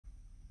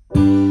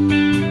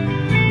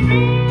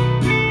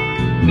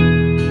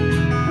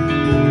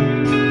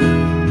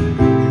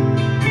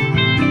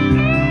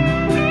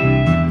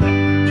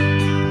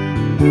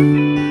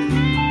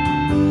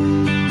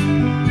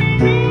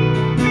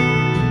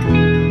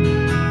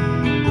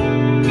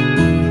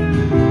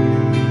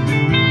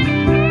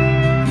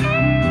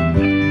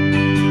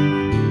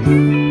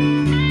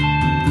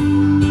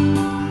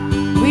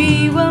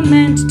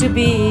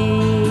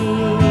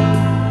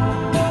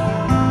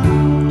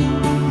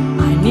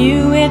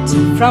knew it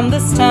from the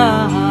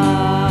start.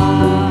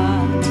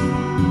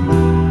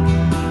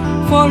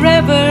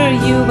 Forever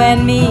you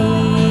and me,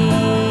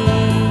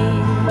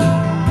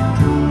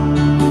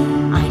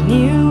 I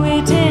knew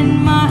it in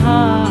my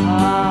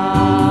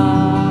heart.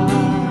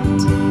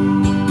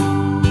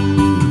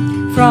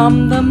 From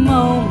the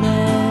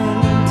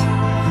moment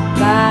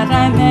that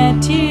I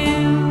met you,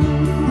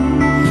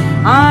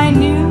 I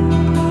knew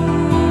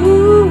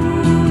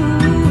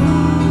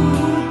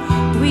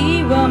we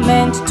were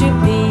meant to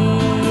be.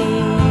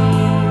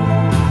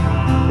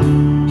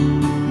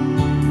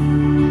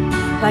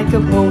 Like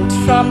a bolt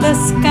from the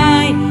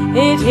sky,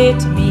 it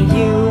hit me.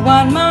 You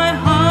are my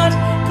heart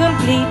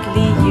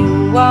completely.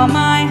 You are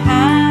my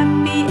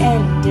happy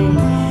ending.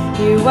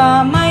 You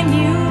are my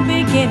new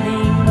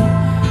beginning.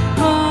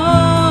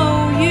 Oh,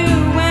 you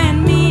and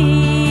me,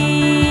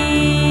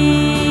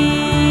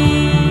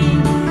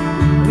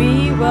 we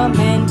were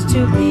meant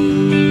to be.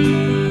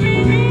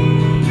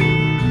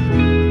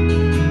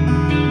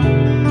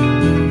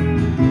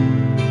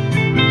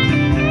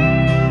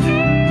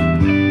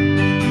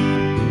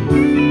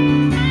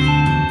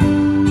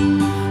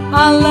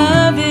 Our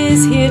love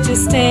is here to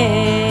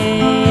stay,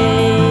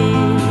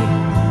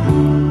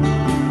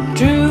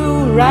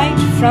 true right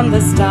from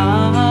the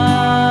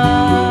start,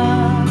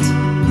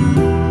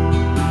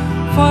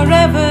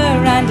 forever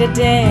and a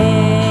day.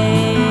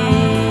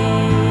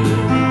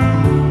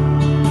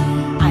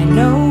 I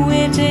know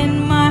it in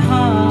my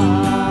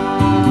heart.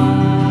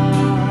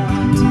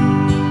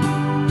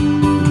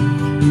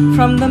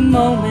 From the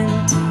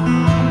moment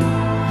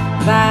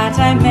that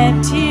I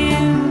met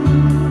you,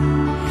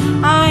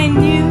 I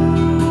knew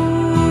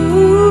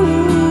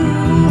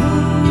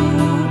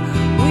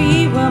we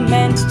were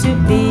meant to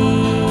be.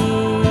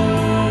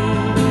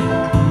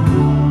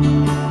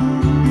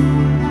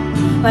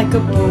 Like a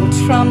bolt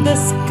from the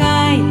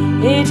sky,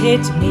 it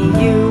hit me.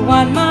 You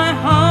are my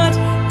heart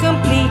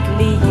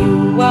completely.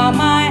 You are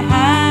my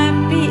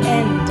happy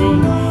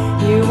ending.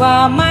 You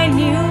are my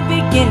new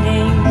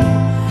beginning.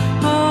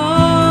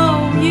 Oh,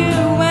 you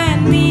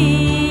and me,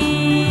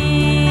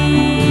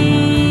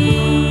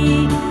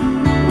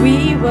 we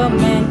were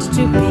meant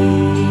to be.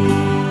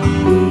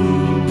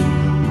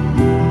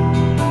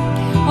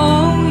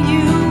 Oh,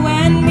 you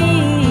and me,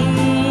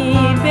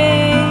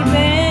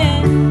 baby,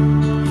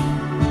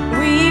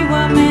 we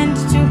were meant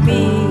to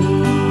be.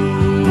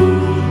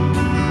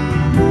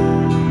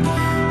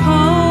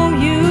 Oh,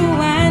 you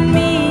and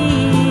me,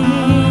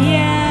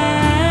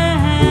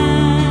 yeah,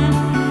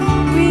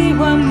 we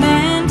were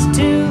meant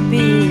to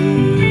be.